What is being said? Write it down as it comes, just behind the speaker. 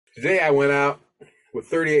Today I went out with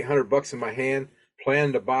 3,800 bucks in my hand,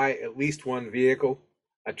 planned to buy at least one vehicle.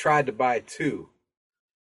 I tried to buy two.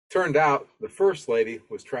 Turned out the first lady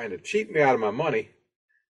was trying to cheat me out of my money.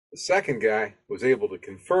 The second guy was able to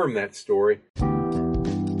confirm that story.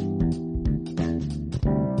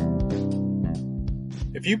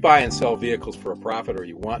 If you buy and sell vehicles for a profit or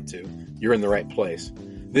you want to, you're in the right place.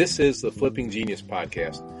 This is the Flipping Genius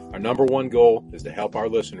podcast. Our number one goal is to help our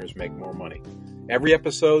listeners make more money. Every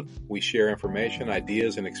episode, we share information,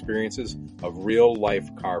 ideas, and experiences of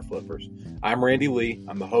real-life car flippers. I'm Randy Lee.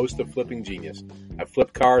 I'm the host of Flipping Genius. I've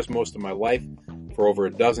flipped cars most of my life. For over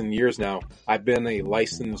a dozen years now, I've been a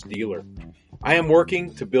licensed dealer. I am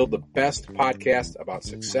working to build the best podcast about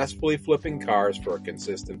successfully flipping cars for a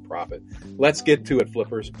consistent profit. Let's get to it,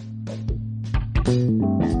 flippers.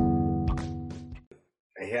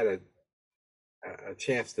 I had a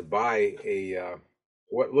chance to buy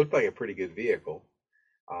what looked like a pretty good vehicle.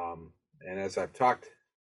 And as I've talked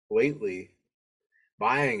lately,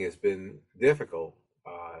 buying has been difficult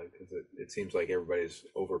because it seems like everybody's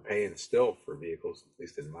overpaying still for vehicles, at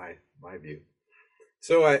least in my view.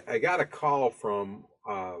 So I got a call from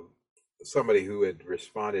somebody who had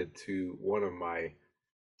responded to one of my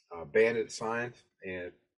bandit signs, and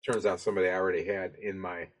it turns out somebody I already had in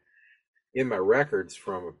my records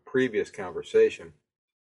from a previous conversation.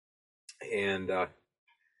 And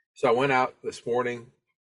so I went out this morning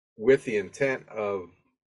with the intent of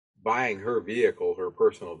buying her vehicle, her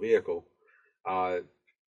personal vehicle,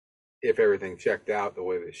 if everything checked out the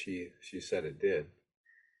way that she said it did.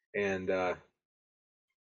 And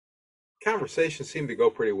conversation seemed to go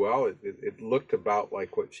pretty well. It looked about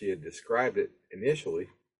like what she had described it initially.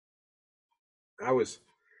 I was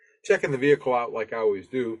checking the vehicle out like I always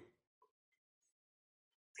do.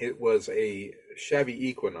 It was a Chevy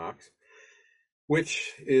Equinox,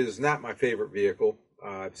 which is not my favorite vehicle.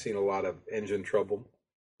 I've seen a lot of engine trouble.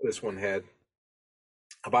 This one had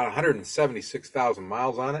about 176,000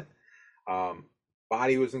 miles on it.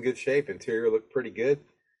 Body was in good shape. Interior looked pretty good.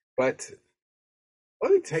 But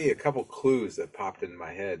let me tell you a couple clues that popped into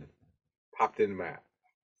my head, popped into my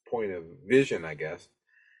point of vision, I guess.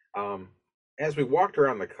 As we walked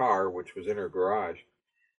around the car, which was in her garage,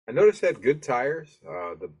 I noticed it had good tires.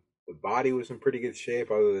 The body was in pretty good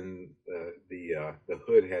shape, other than the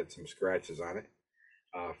hood had some scratches on it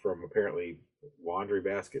from apparently laundry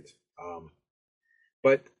baskets.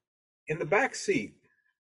 But in the back seat,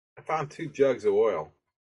 I found 2 jugs of oil.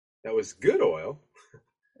 That was good oil,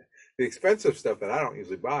 the expensive stuff that I don't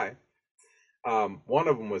usually buy. One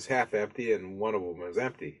of them was half empty, and one of them was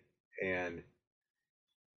empty, and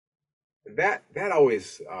that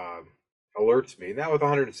always alerts me. Now, with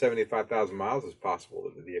 175,000 miles, it's possible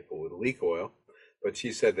that the vehicle would leak oil, but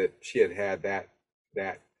she said that she had that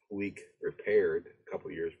leak repaired a couple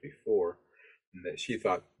of years before, and that she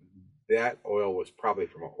thought that oil was probably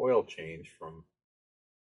from an oil change from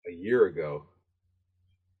a year ago.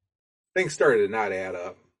 Things started to not add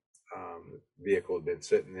up. The vehicle had been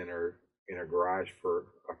sitting in her garage for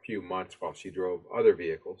a few months while she drove other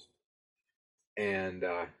vehicles, and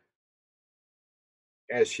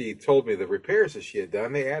as she told me the repairs that she had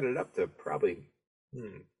done, they added up to probably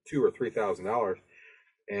 $2,000 or $3,000,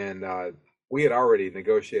 and we had already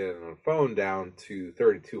negotiated on the phone down to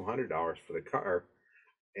 $3,200 for the car,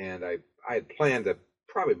 and I had planned to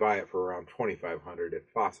probably buy it for around $2,500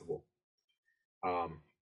 if possible.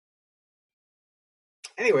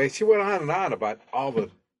 Anyway, she went on and on about all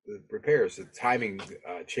the repairs. The timing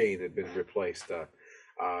chain had been replaced.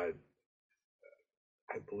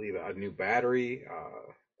 I believe a new battery,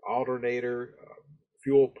 alternator,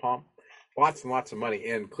 fuel pump, lots and lots of money,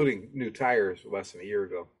 including new tires less than a year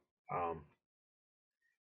ago.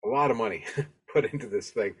 A lot of money put into this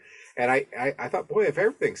thing, and I thought, boy, if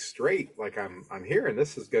everything's straight, like I'm hearing,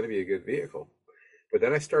 this is going to be a good vehicle. But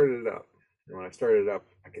then I started it up, and when I started it up,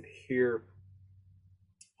 I could hear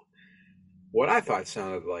what I thought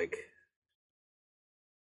sounded like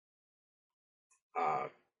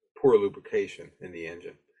poor lubrication in the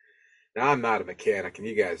engine. Now, I'm not a mechanic, and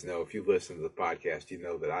you guys know, if you listen to the podcast, you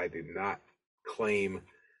know that I do not claim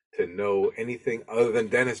to know anything other than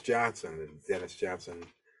Dennis Johnson and Dennis Johnson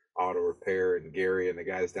Auto Repair and Gary and the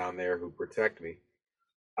guys down there who protect me.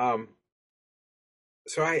 So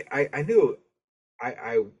I knew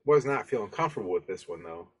I was not feeling comfortable with this one,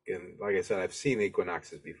 though. And like I said, I've seen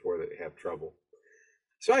Equinoxes before that have trouble.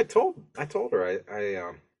 So I told her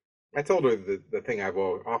I told her the thing I've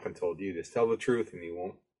often told you: just tell the truth, and you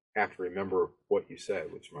won't have to remember what you said,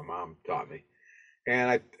 which my mom taught me. And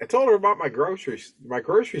I told her about my grocery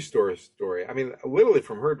store story. I mean, literally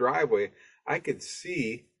from her driveway, I could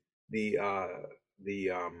see the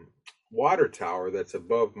the water tower that's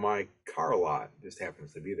above my car lot. Just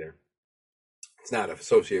happens to be there. It's not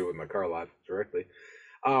associated with my car lot directly.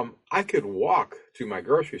 I could walk to my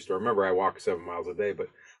grocery store. Remember, I walk 7 miles a day, but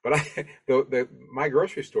my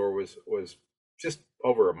grocery store was just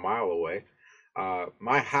over a mile away.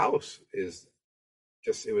 My house is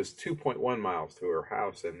just, it was 2.1 miles to her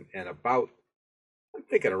house, and about, I'm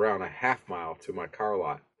thinking around a half mile to my car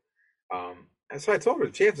lot. And so I told her,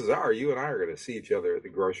 the chances are you and I are going to see each other at the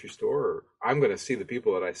grocery store, or I'm going to see the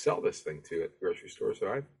people that I sell this thing to at the grocery store. So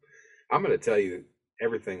I'm going to tell you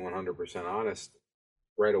everything 100% honest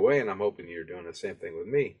right away, and I'm hoping you're doing the same thing with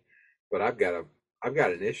me. But I've got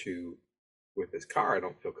an issue with this car. I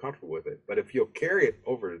don't feel comfortable with it. But if you'll carry it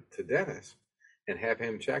over to Dennis and have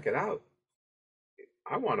him check it out,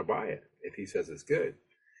 I want to buy it if he says it's good.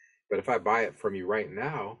 But if I buy it from you right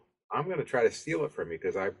now, I'm going to try to steal it from you,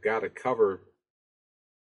 because I've got to cover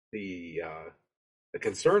the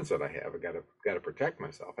concerns that I have. I got to protect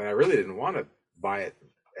myself, and I really didn't want to buy it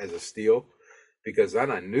as a steal, because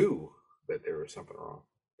then I knew that there was something wrong.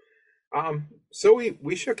 So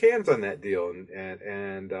we shook hands on that deal,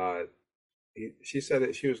 and she said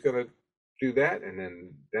that she was going to do that, and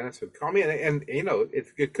then Dennis would call me, and you know,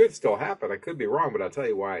 it could still happen. I could be wrong, but I'll tell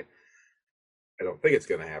you why I don't think it's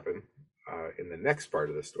going to happen in the next part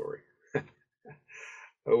of the story.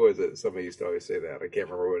 Who was it? Somebody used to always say that. I can't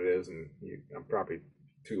remember what it is, and I'm probably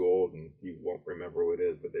too old, and you won't remember what it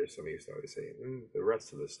is. But there's somebody used to always say the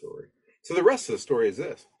rest of the story. So the rest of the story is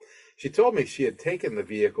this: she told me she had taken the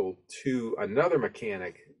vehicle to another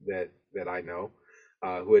mechanic that I know,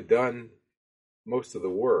 who had done most of the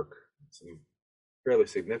work, some fairly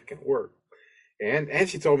significant work, and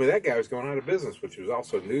she told me that guy was going out of business, which was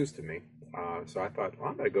also news to me. So I thought, well,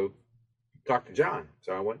 I'm going to go talk to John.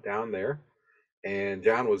 So I went down there, and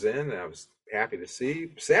John was in, and I was sad to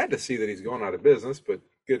see that he's going out of business, but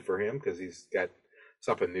good for him, because he's got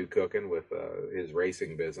something new cooking with his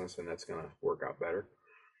racing business, and that's going to work out better.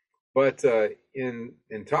 But in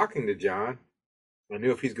talking to John, I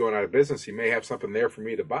knew if he's going out of business, he may have something there for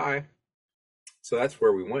me to buy. So that's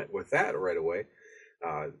where we went with that right away.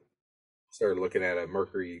 Started looking at a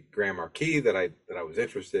Mercury Grand Marquis that I was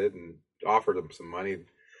interested in, offered him some money.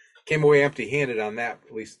 Came away empty-handed on that,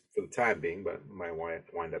 at least for the time being, but might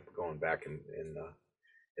wind up going back and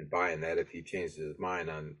buying that if he changes his mind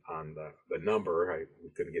on the number.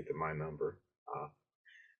 We couldn't get to my number.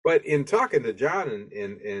 But in talking to John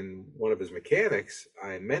and one of his mechanics,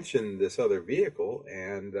 I mentioned this other vehicle,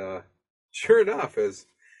 and sure enough,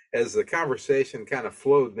 as the conversation kind of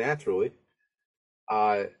flowed naturally,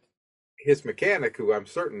 his mechanic, who I'm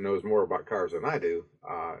certain knows more about cars than I do,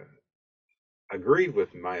 agreed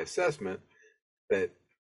with my assessment that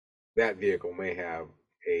that vehicle may have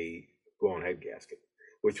a blown head gasket,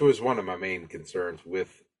 which was one of my main concerns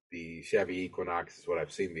with the Chevy Equinox, is what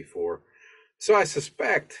I've seen before. So I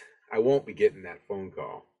suspect I won't be getting that phone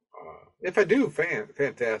call. If I do,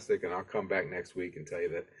 fantastic, and I'll come back next week and tell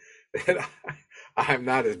you that I'm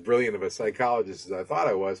not as brilliant of a psychologist as I thought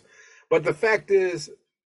I was. But the fact is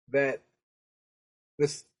that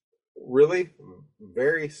this really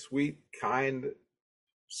very sweet, kind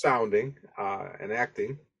sounding and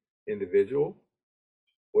acting individual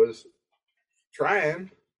was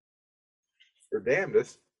trying her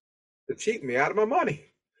damnedest to cheat me out of my money.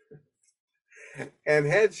 And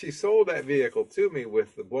had she sold that vehicle to me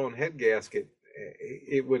with the blown head gasket,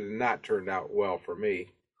 it would have not turned out well for me.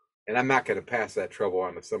 And I'm not going to pass that trouble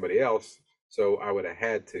on to somebody else. So I would have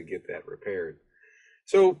had to get that repaired.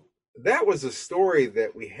 So that was the story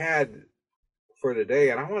that we had for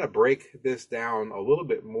today. And I want to break this down a little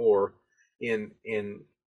bit more in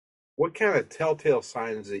what kind of telltale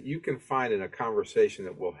signs that you can find in a conversation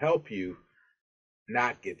that will help you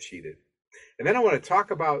not get cheated. And then I want to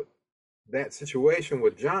talk about that situation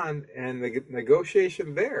with John and the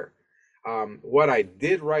negotiation there. What I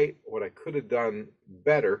did right, what I could have done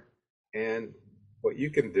better, and what you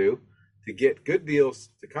can do to get good deals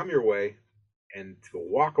to come your way and to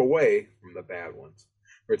walk away from the bad ones.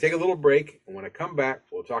 We're going to take a little break, and when I come back,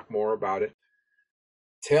 we'll talk more about it.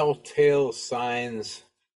 Telltale signs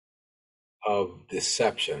of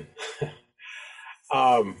deception.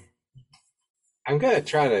 I'm going to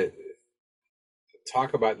try to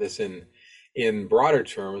talk about this in broader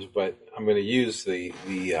terms, but I'm going to use the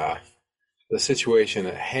situation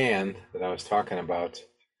at hand that I was talking about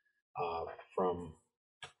from.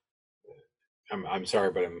 I'm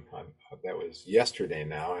sorry, but that was yesterday.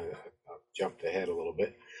 Now I jumped ahead a little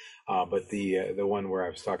bit, but the one where I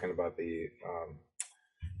was talking about the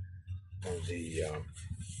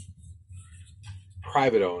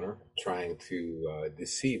private owner trying to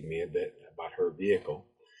deceive me a bit about her vehicle.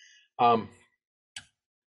 Um,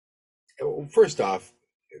 First off,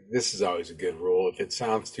 this is always a good rule. If it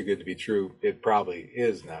sounds too good to be true, it probably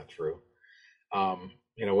is not true.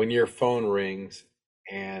 When your phone rings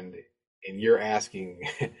and you're asking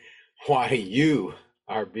why you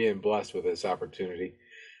are being blessed with this opportunity,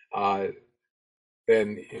 uh,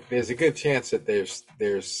 then there's a good chance that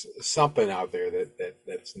there's something out there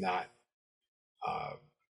that's not uh,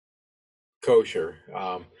 kosher.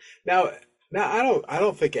 Now, now I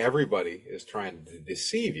don't think everybody is trying to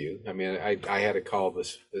deceive you. I mean, I had a call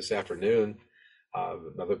this afternoon.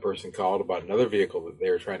 Another person called about another vehicle that they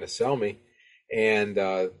were trying to sell me, and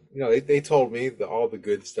they told me all the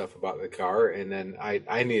good stuff about the car, and then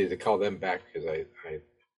I needed to call them back because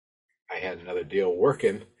I had another deal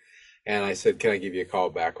working, and I said, "Can I give you a call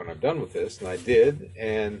back when I'm done with this?" And I did,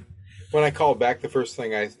 and when I called back, the first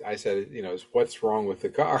thing I said, is what's wrong with the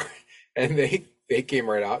car? And they came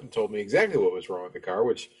right out and told me exactly what was wrong with the car,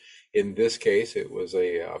 which in this case, it was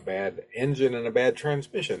a bad engine and a bad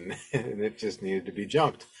transmission, and it just needed to be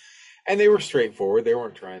junked. And they were straightforward. They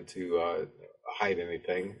weren't trying to hide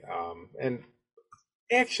anything. And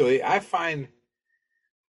actually, I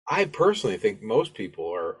personally think most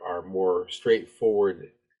people are more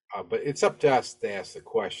straightforward, but it's up to us to ask the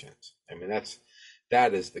questions. I mean,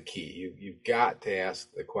 that is the key. You've got to ask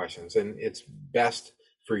the questions, and it's best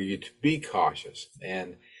for you to be cautious.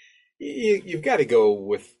 And you've got to go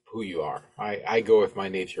with who you are. I go with my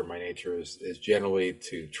nature. My nature is generally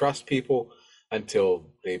to trust people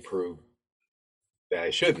until they prove that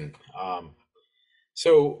I shouldn't.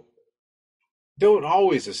 So don't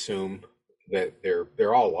always assume that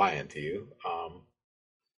they're all lying to you.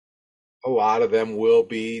 A lot of them will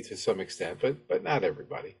be to some extent, but not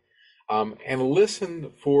everybody. And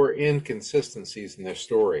listen for inconsistencies in their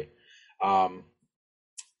story. Um,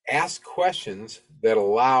 Ask questions that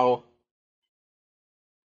allow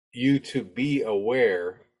you to be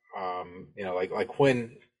aware. Like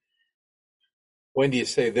when do you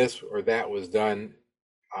say this or that was done?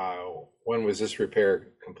 When was this repair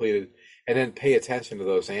completed? And then pay attention to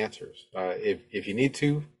those answers. If you need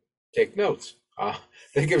to, take notes.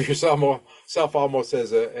 Think of yourself almost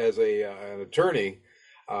as an attorney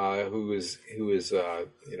who is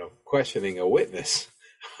questioning a witness.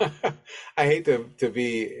 I hate to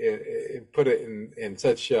be put it in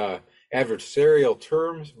such adversarial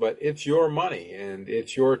terms, but it's your money and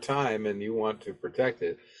it's your time, and you want to protect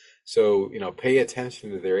it. So pay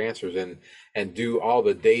attention to their answers and do all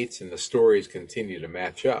the dates and the stories continue to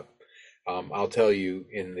match up. I'll tell you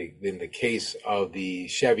in the case of the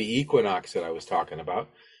Chevy Equinox that I was talking about,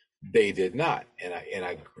 they did not, and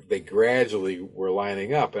they gradually were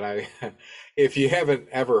lining up. And if you haven't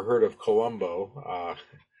ever heard of Columbo,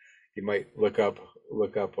 you might look up an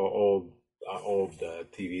old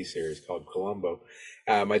TV series called Columbo.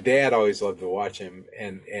 My dad always loved to watch him,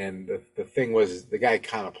 and the thing was the guy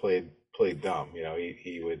kind of played dumb.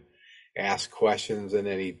 He would ask questions and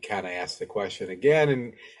then he'd kind of ask the question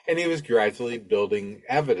again, and he was gradually building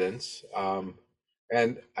evidence.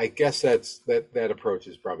 And I guess that approach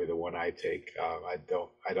is probably the one I take. I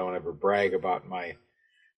don't ever brag about my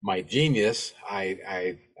genius.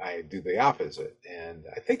 I do the opposite, and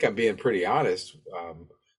I think I'm being pretty honest.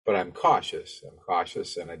 But I'm cautious.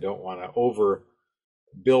 And I don't want to over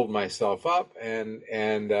build myself up. And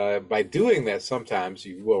by doing that, sometimes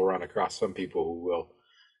you will run across some people who will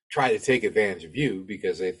try to take advantage of you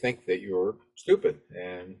because they think that you're stupid.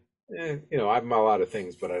 And I'm a lot of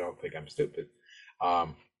things, but I don't think I'm stupid.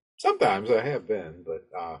 Sometimes I have been, but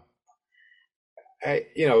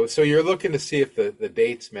so you're looking to see if the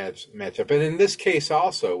dates match up. And in this case,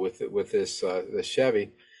 also with this the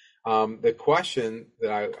Chevy, the question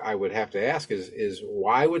that I would have to ask is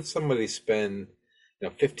why would somebody spend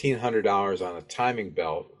 $1,500 on a timing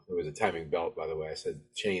belt? It was a timing belt, by the way. I said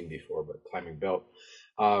chain before, but timing belt.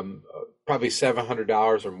 Probably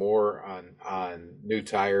 $700 or more on new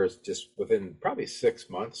tires just within probably 6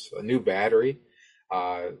 months. A new battery,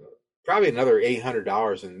 probably another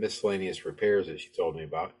 $800 in miscellaneous repairs that she told me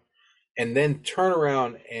about. And then turn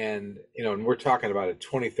around and we're talking about a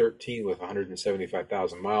 2013 with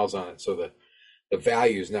 175,000 miles on it, so the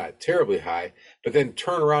value is not terribly high. But then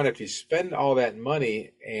turn around if you spend all that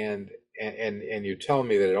money and you're telling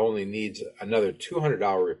me that it only needs another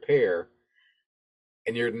 $200 repair,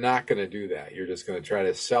 and you're not going to do that. You're just going to try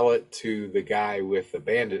to sell it to the guy with the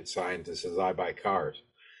bandit sign that says "I buy cars,"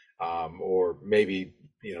 or maybe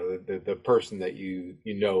the person that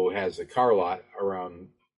has a car lot around,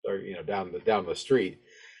 or down the street.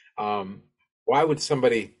 Why would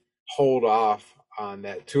somebody hold off on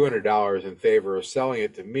that $200 in favor of selling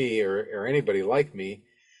it to me or anybody like me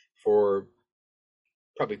for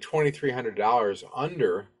probably $2,300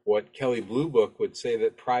 under what Kelley Blue Book would say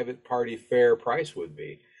that private party fair price would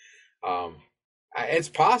be. Um, it's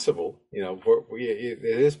possible, it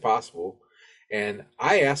is possible. And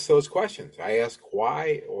I ask those questions. I ask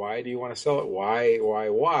why do you want to sell it?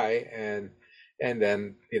 Why? And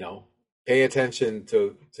then, pay attention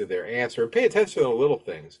to their answer and pay attention to the little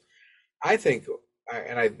things. I think,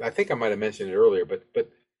 I think I might have mentioned it earlier, but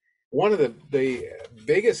one of the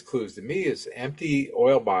biggest clues to me is empty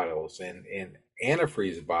oil bottles and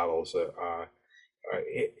antifreeze bottles,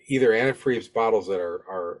 either antifreeze bottles that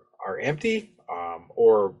are empty,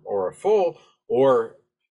 or are full, or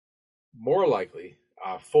more likely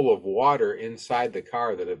full of water inside the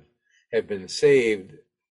car that have been saved,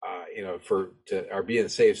 are being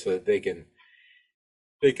saved so that they can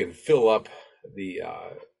fill up the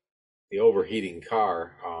overheating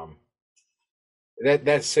car.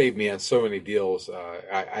 That saved me on so many deals.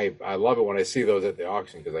 I love it when I see those at the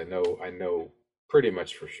auction because I know pretty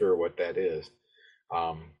much for sure what that is.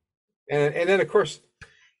 And then of course,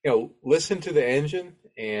 listen to the engine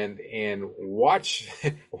and watch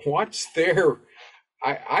watch their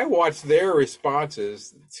I watch their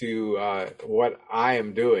responses to what I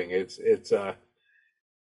am doing. It's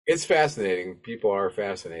fascinating. People are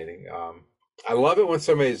fascinating. I love it when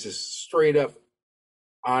somebody is just straight up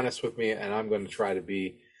honest with me, and I'm going to try to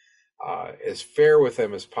be as fair with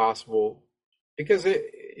them as possible because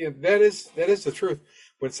that is the truth.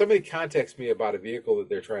 When somebody contacts me about a vehicle that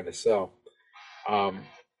they're trying to sell,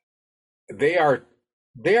 they are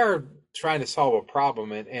trying to solve a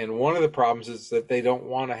problem, and one of the problems is that they don't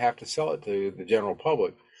want to have to sell it to the general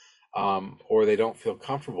public, or they don't feel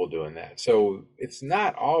comfortable doing that. So it's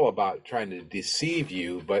not all about trying to deceive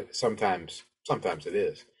you, but sometimes it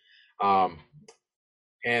is.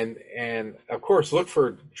 And of course, look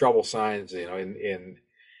for trouble signs. In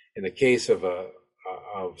the case of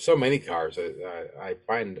so many cars, I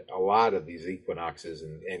find a lot of these Equinoxes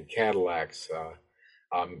and Cadillacs.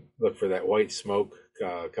 Look for that white smoke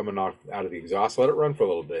coming out of the exhaust. Let it run for a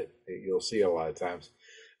little bit. You'll see it a lot of times.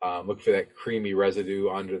 Look for that creamy residue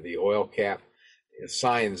under the oil cap.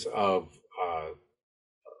 Signs of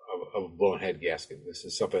a blown head gasket. This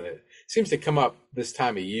is something that seems to come up this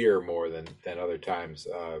time of year more than other times,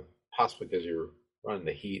 possibly because you're running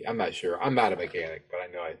the heat. I'm not sure. I'm not a mechanic, but I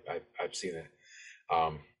know I've seen it.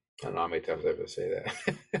 I don't know how many times I have to say that.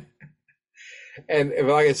 and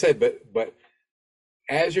like I said, but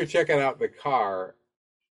as you're checking out the car,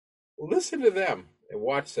 listen to them and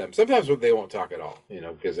watch them. Sometimes they won't talk at all,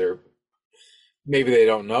 because maybe they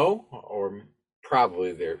don't know, or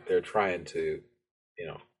probably they're trying to,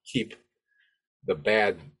 keep the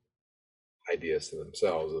bad ideas to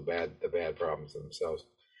themselves, the bad problems to themselves.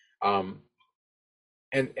 And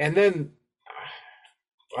then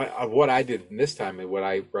what I did this time and what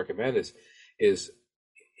I recommend is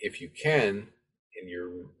if you can, and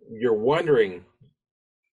you're wondering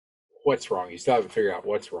what's wrong, you still haven't figured out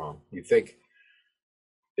what's wrong. You think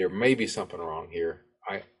there may be something wrong here.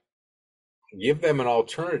 I give them an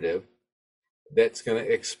alternative that's going to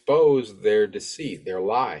expose their deceit, their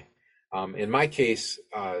lie. In my case,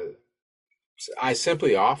 I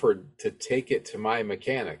simply offered to take it to my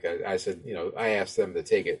mechanic. I said, I asked them to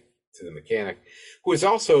take it to the mechanic, who is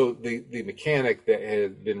also the mechanic that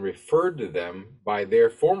had been referred to them by their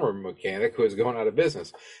former mechanic who is going out of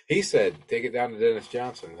business. He said, take it down to Dennis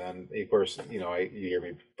Johnson. And of course, you hear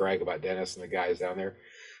me brag about Dennis and the guys down there.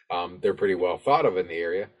 They're pretty well thought of in the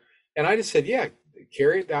area. And I just said, yeah,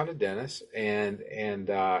 carry it down to Dennis. And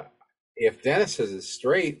if Dennis says it's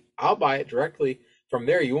straight, I'll buy it directly from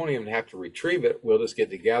there. You won't even have to retrieve it. We'll just get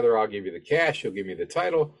together. I'll give you the cash. You'll give me the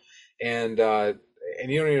title. And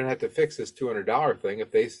you don't even have to fix this $200 thing.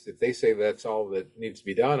 If they say that's all that needs to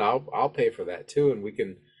be done, I'll pay for that too. And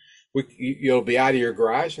you'll be out of your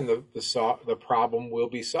garage, and the problem will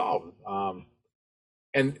be solved.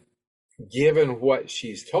 And given what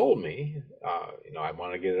she's told me, I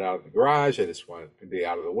want to get it out of the garage. I just want it to be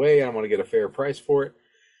out of the way. I want to get a fair price for it.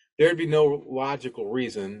 There'd be no logical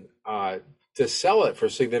reason to sell it for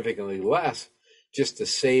significantly less, just to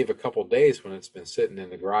save a couple days when it's been sitting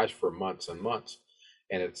in the garage for months and months.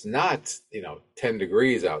 And it's not, 10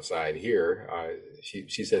 degrees outside here.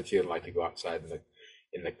 She said she didn't like to go outside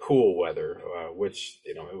in the cool weather, which,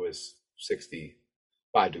 it was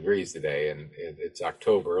 65 degrees today, and it's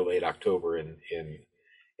October, late October in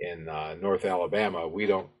North Alabama. We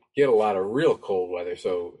don't get a lot of real cold weather,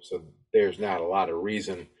 so there's not a lot of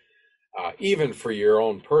reason, even for your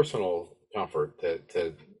own personal comfort,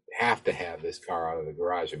 to have this car out of the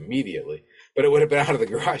garage immediately. But it would have been out of the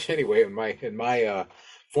garage anyway in my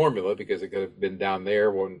formula because it could have been down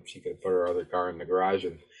there when she could put her other car in the garage,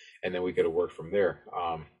 and then we could have worked from there.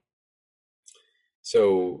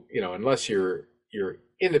 So, unless you're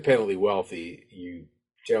independently wealthy, you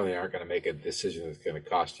generally aren't going to make a decision that's going to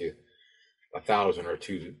cost you $1,000 or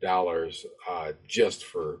 $2 just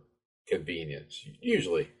for convenience.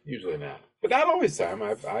 Usually not, but not always. Time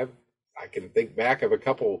I can think back of a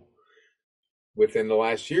couple within the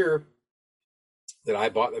last year that I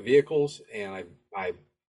bought the vehicles, and I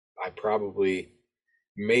probably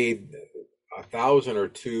made 1,000 or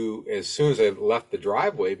two as soon as I left the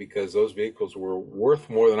driveway because those vehicles were worth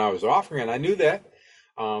more than I was offering, and I knew that.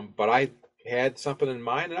 But I had something in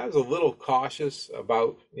mind, and I was a little cautious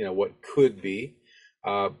about what could be.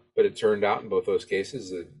 But it turned out in both those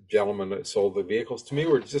cases, the gentleman that sold the vehicles to me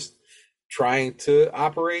were just trying to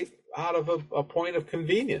operate out of a point of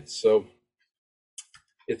convenience. So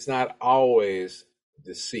it's not always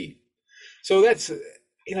deceit. So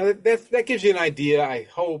that gives you an idea, I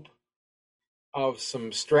hope, of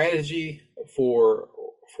some strategy for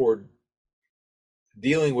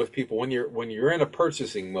dealing with people when you're in a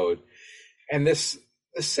purchasing mode. And the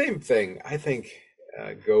same thing I think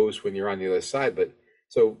goes when you're on the other side. But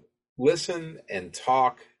so listen and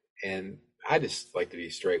talk, and I just like to be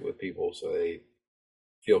straight with people so they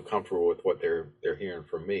feel comfortable with what they're hearing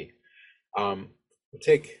from me. We'll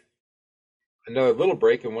take another little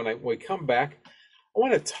break, and when we come back, I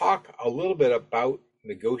want to talk a little bit about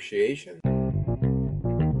negotiation.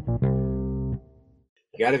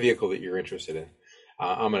 You got a vehicle that you're interested in.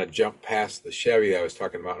 I'm going to jump past the Chevy that I was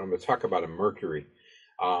talking about. I'm going to talk about a Mercury.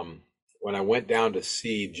 When I went down to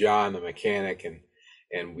see John, the mechanic,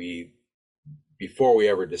 and before we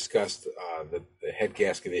ever discussed the head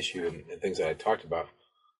gasket issue and things that I talked about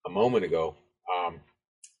a moment ago,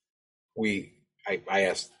 I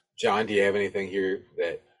asked John, do you have anything here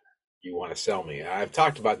that you want to sell me? I've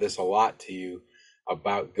talked about this a lot to you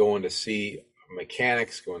about going to see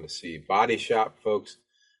mechanics, going to see body shop folks,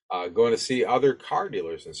 going to see other car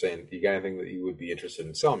dealers and saying, do you got anything that you would be interested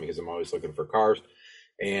in selling me? Because I'm always looking for cars.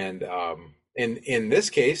 And in this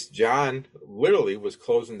case, John literally was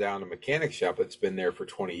closing down a mechanic shop that's been there for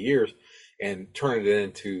 20 years and turning it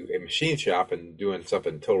into a machine shop and doing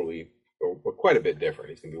something totally, or quite a bit different.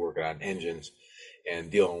 He's going to be working on engines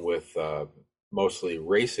and dealing with mostly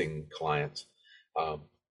racing clients.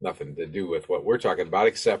 Nothing to do with what we're talking about,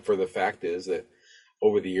 except for the fact is that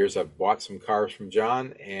over the years, I've bought some cars from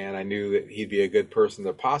John, and I knew that he'd be a good person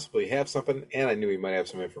to possibly have something, and I knew he might have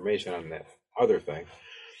some information on that other thing.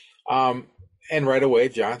 And right away,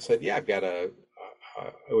 John said, yeah, I've got it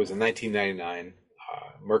was a 1999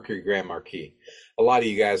 Mercury Grand Marquis. A lot of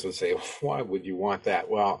you guys would say, why would you want that?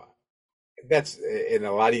 Well, and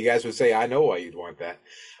a lot of you guys would say, I know why you'd want that.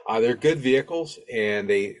 They're good vehicles, and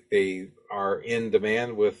they are in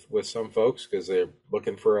demand with some folks because they're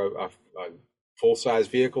looking for a full-size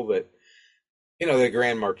vehicle that the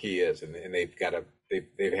Grand Marquis is, and they've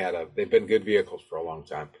been good vehicles for a long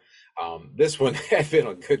time. This one had been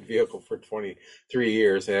a good vehicle for 23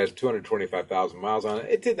 years. It has 225,000 miles on it.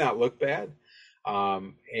 It did not look bad,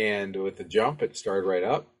 and with the jump, it started right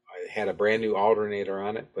up. It had a brand new alternator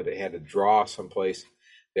on it, but it had to draw someplace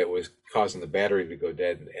that was causing the battery to go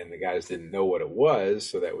dead, and the guys didn't know what it was,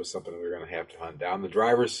 so that was something we were going to have to hunt down. The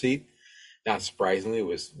driver's seat, not surprisingly,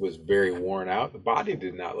 was very worn out. The body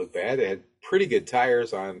did not look bad. It had pretty good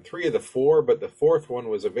tires on 3 of the 4, but the 4th one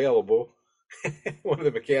was available. One of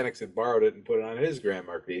the mechanics had borrowed it and put it on his Grand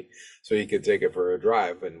Marquis so he could take it for a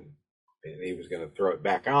drive, and he was going to throw it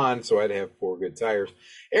back on, so I had to have 4 good tires.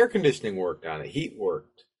 Air conditioning worked on it. Heat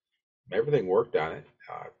worked. Everything worked on it.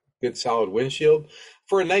 Good solid windshield.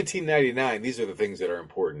 For a 1999, these are the things that are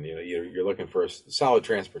important. You're looking for a solid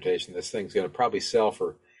transportation. This thing's going to probably sell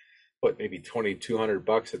for maybe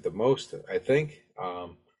 $2,200 at the most, I think.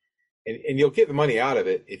 And you'll get the money out of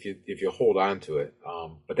it if you hold on to it.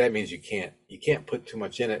 But that means you can't put too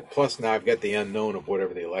much in it. Plus now I've got the unknown of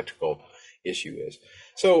whatever the electrical issue is.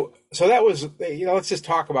 So that was, let's just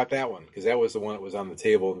talk about that one, because that was the one that was on the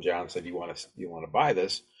table, and John said, you want to buy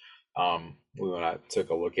this? We went out, took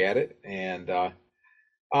a look at it, and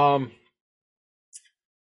I'll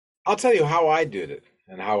tell you how I did it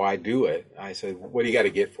and how I do it. I said, what do you got to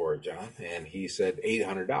get for it, John? And he said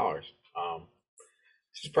 $800.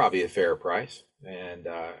 Which is probably a fair price, and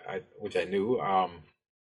which I knew.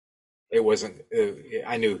 It wasn't.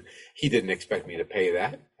 I knew he didn't expect me to pay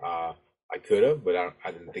that. I could have, but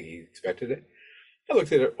I didn't think he expected it. I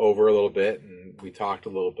looked at it over a little bit, and we talked a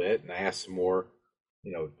little bit, and I asked some more.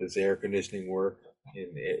 Does the air conditioning work?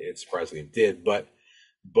 And it surprisingly did, but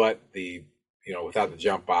the without the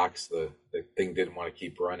jump box, the thing didn't want to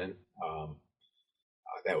keep running.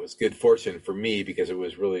 that was good fortune for me because it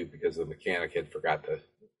was really because the mechanic had forgot to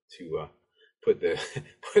put the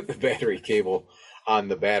put the battery cable on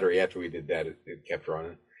the battery. After we did that, it kept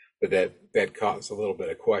running, but that caused a little bit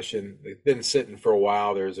of question. It's been sitting for a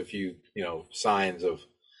while. There's a few signs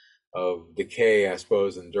of decay, I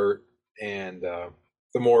suppose, and dirt. And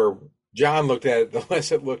the more John looked at it, the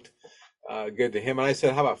less it looked good to him. And I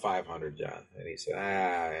said, "How about 500, John?" And he said,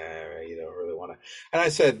 you don't really want to." And I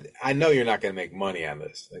said, "I know you're not going to make money on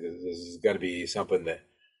this. Like, this is going to be something that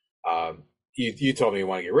you told me you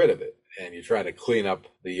want to get rid of it, and you try to clean up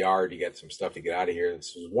the yard. You get some stuff to get out of here.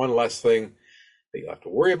 This is one less thing that you'll have to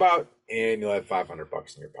worry about, and you'll have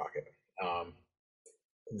 $500 in your pocket."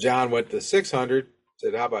 John went to 600.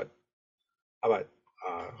 Said, "How about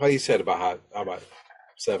what he said about how about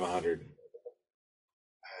 700?"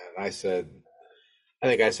 And I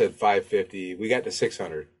think I said 550. We got to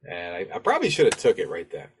 600, and I probably should have took it right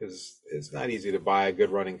then because it's not easy to buy a good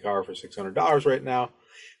running car for $600 right now.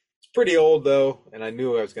 It's pretty old though, and I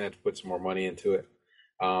knew I was going to have to put some more money into it.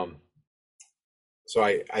 Um, so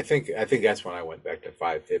I think that's when I went back to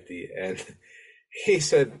 550, and he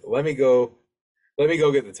said, let me go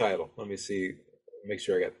get the title. Let me see, make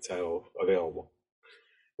sure I got the title available."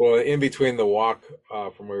 Well, in between the walk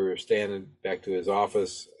from where we were standing back to his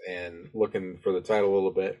office and looking for the title a little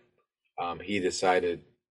bit, he decided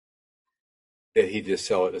that he'd just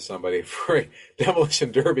sell it to somebody for a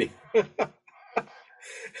demolition derby.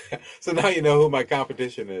 So now you know who my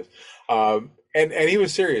competition is. And he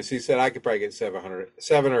was serious. He said I could probably get $700 or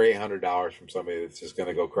 $800 from somebody that's just going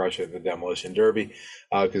to go crush it in the demolition derby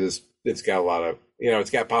because it's got a lot of it's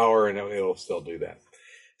got power and it'll still do that.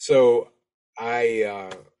 So I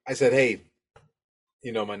said, "Hey,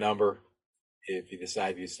 you know my number. If you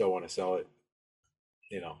decide you still want to sell it,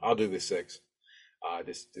 I'll do the 6.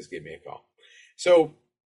 Just give me a call." So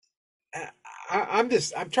I'm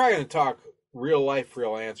trying to talk real life,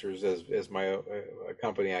 real answers as my a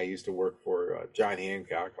company I used to work for, John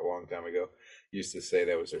Hancock, a long time ago, used to say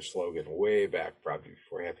that was their slogan way back, probably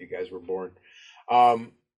before half you guys were born.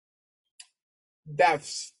 Um,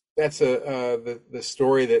 that's the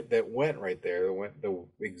story that went right there. That went the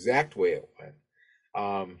exact way it went.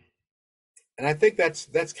 Um, and I think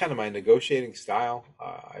that's kind of my negotiating style.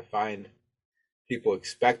 I find people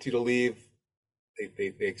expect you to leave.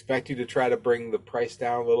 They expect you to try to bring the price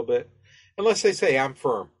down a little bit, unless they say I'm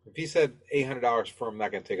firm. If he said $800 firm, I'm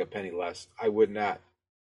not going to take a penny less. I would not.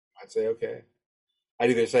 I'd say okay. I'd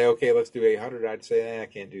either say okay, let's do 800. I'd say I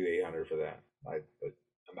can't do 800 for that. I'm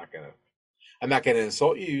not gonna. I'm not going to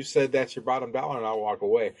insult you. You said that's your bottom dollar, and I'll walk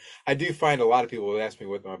away. I do find a lot of people who ask me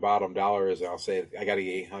what my bottom dollar is, and I'll say I got to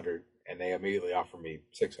get 800, and they immediately offer me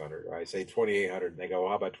 600. Or I say 2,800, and they go, "Well,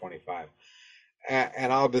 how about 25?"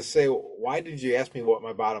 And I'll just say, "Why did you ask me what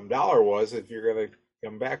my bottom dollar was if you're going to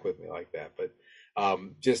come back with me like that?" But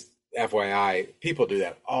just FYI, people do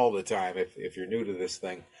that all the time. If you're new to this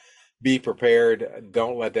thing, be prepared.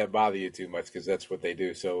 Don't let that bother you too much because that's what they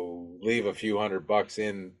do. So leave a few $100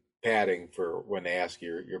 in padding for when they ask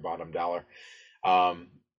your bottom dollar. Um,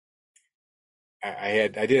 I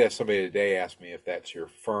did have somebody today ask me if that's your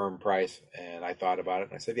firm price, and I thought about it,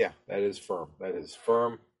 and I said, "Yeah, that is firm. That is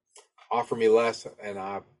firm. Offer me less, and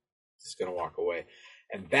I'm just going to walk away."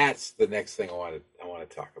 And that's the next thing I want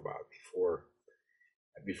to talk about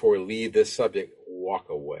before we leave this subject. Walk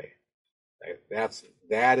away.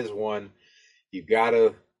 That is one you got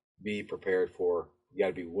to be prepared for. You got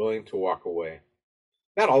to be willing to walk away.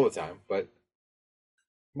 Not all the time, but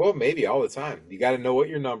well, maybe all the time. You got to know what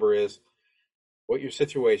your number is, what your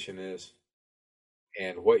situation is,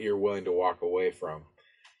 and what you're willing to walk away from.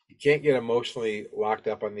 You can't get emotionally locked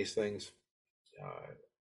up on these things. Uh,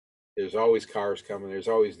 there's always cars coming. There's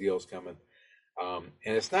always deals coming. And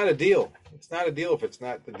it's not a deal. It's not a deal if it's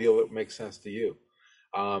not the deal that makes sense to you.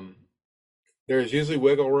 Um, there's usually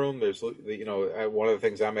wiggle room. There's one of the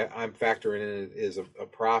things I'm factoring in is a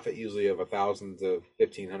profit usually of $1,000 to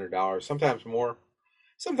 $1,500, sometimes more,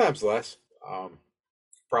 sometimes less.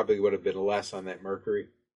 Probably would have been less on that Mercury.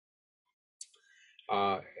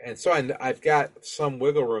 And so I've got some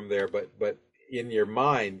wiggle room there, but in your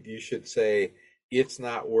mind, you should say it's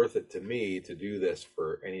not worth it to me to do this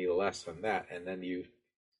for any less than that, and then you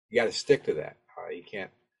got to stick to that.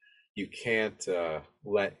 You can't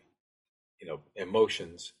let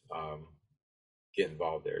emotions get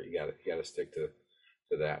involved there. You got to stick to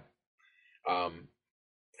that. Um,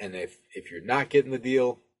 and if you're not getting the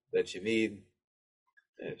deal that you need,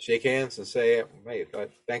 shake hands and say, "Hey,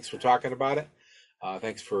 thanks for talking about it.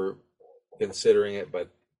 Thanks for considering it, but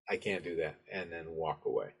I can't do that," and then walk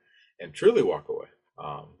away, and truly walk away.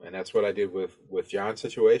 And that's what I did with John's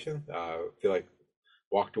situation. I feel like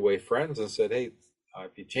walked away friends and said, "Hey,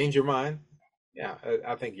 if you change your mind, yeah,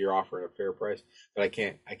 I think you're offering a fair price, but I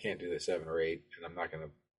can't do the 7 or 8, and I'm not going to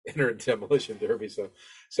enter a demolition derby.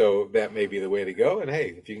 So that may be the way to go. And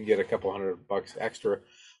hey, if you can get a couple $100 extra,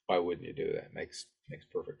 why wouldn't you do that? Makes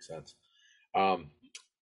perfect sense. Um,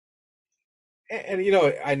 and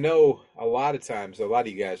I know a lot of times, a lot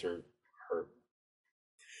of you guys are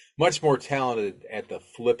much more talented at the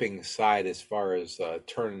flipping side as far as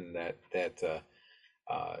turning uh,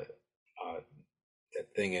 uh,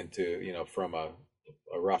 that thing into, from a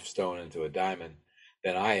rough stone into a diamond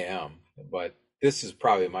than I am. But this is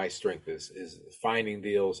probably my strength is finding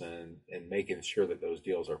deals and making sure that those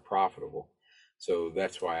deals are profitable. So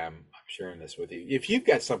that's why I'm sharing this with you. If you've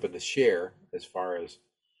got something to share as far as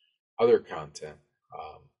other content,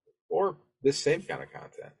 or this same kind of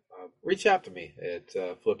content, reach out to me at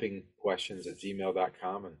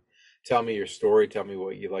flippingquestions@gmail.com and tell me your story. Tell me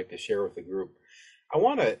what you'd like to share with the group. I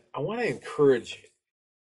want to encourage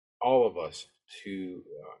all of us to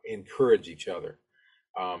encourage each other.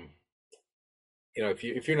 Um,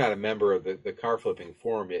 if you're not a member of the car flipping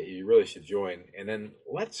forum yet, you really should join. And then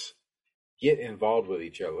let's get involved with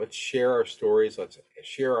each other. Let's share our stories. Let's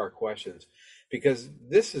share our questions, because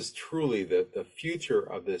this is truly the future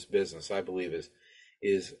of this business. I believe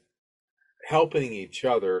is helping each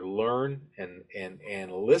other learn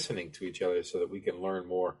and listening to each other so that we can learn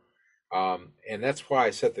more. And that's why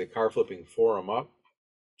I set the car flipping forum up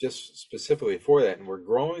just specifically for that. And we're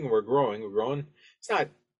growing. It's not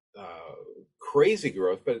uh, crazy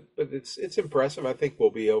growth, but it's impressive. I think we'll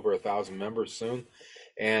be over 1,000 members soon,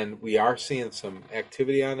 and we are seeing some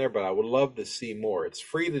activity on there. But I would love to see more. It's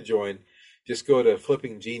free to join. Just go to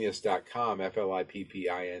flippinggenius.com,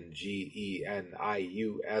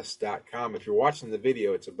 flippinggenius.com. If you're watching the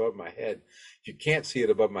video, it's above my head. If you can't see it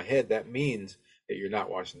above my head, that means that you're not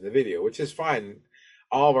watching the video, which is fine.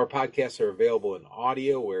 All of our podcasts are available in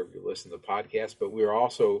audio wherever you listen to podcasts, but we are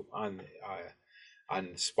also on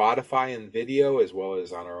Spotify and video, as well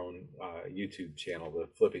as on our own YouTube channel, the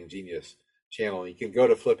Flipping Genius channel. You can go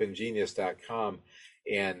to flippinggenius.com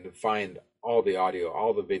and find all the audio,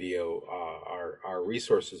 all the video, our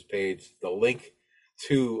resources page, the link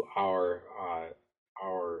to our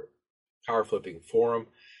car flipping forum,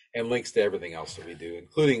 and links to everything else that we do,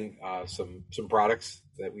 including some products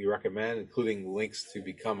that we recommend, including links to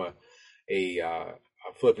become a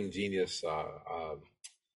Flipping Genius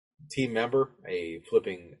team member, a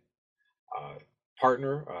flipping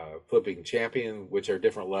partner, flipping champion, which are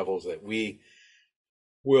different levels that we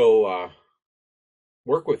will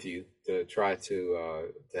work with you to try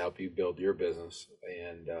to help you build your business,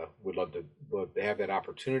 and would love to have that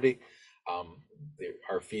opportunity.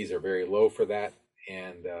 Our fees are very low for that,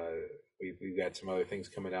 and we've got some other things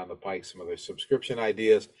coming down the pike, some other subscription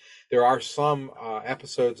ideas. There are some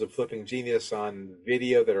episodes of Flipping Genius on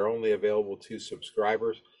video that are only available to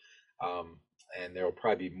subscribers, and there will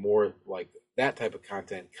probably be more like that type of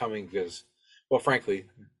content coming because, well, frankly,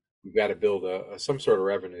 we've got to build some sort of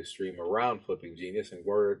revenue stream around Flipping Genius in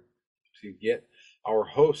order to get our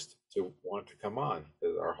host to want to come on,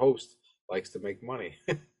 because our host likes to make money.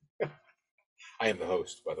 I am the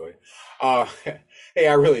host, by the way. Hey,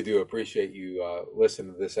 I really do appreciate you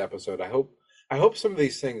listening to this episode. I hope some of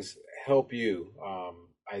these things help you.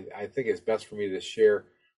 I think it's best for me to share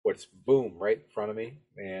what's boom right in front of me.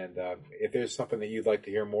 And if there's something that you'd like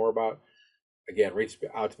to hear more about, again, reach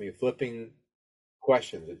out to me,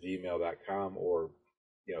 flippingquestions@gmail.com, or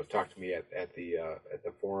talk to me at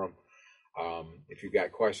the forum. If you've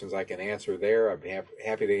got questions I can answer there, I'd be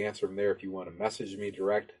happy to answer them there. If you want to message me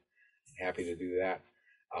direct, I'm happy to do that.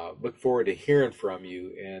 Look forward to hearing from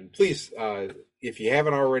you. And please, if you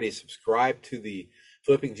haven't already, subscribe to the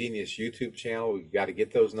Flipping Genius YouTube channel. We've got to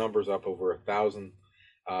get those numbers up over 1,000.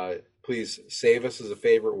 Please save us as a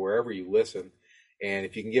favorite wherever you listen. And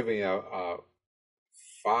if you can give me a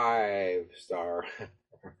 5-star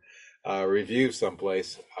review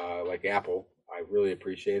someplace, like Apple, I really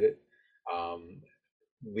appreciate it.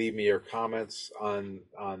 Leave me your comments on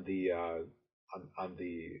the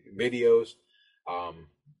videos.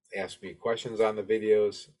 Ask me questions on the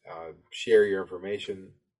videos. Share your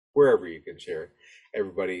information wherever you can share it.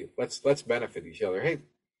 Everybody, let's benefit each other. Hey,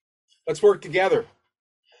 let's work together.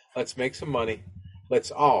 Let's make some money.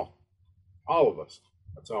 Let's all of us,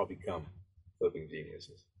 let's all become flipping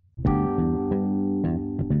geniuses.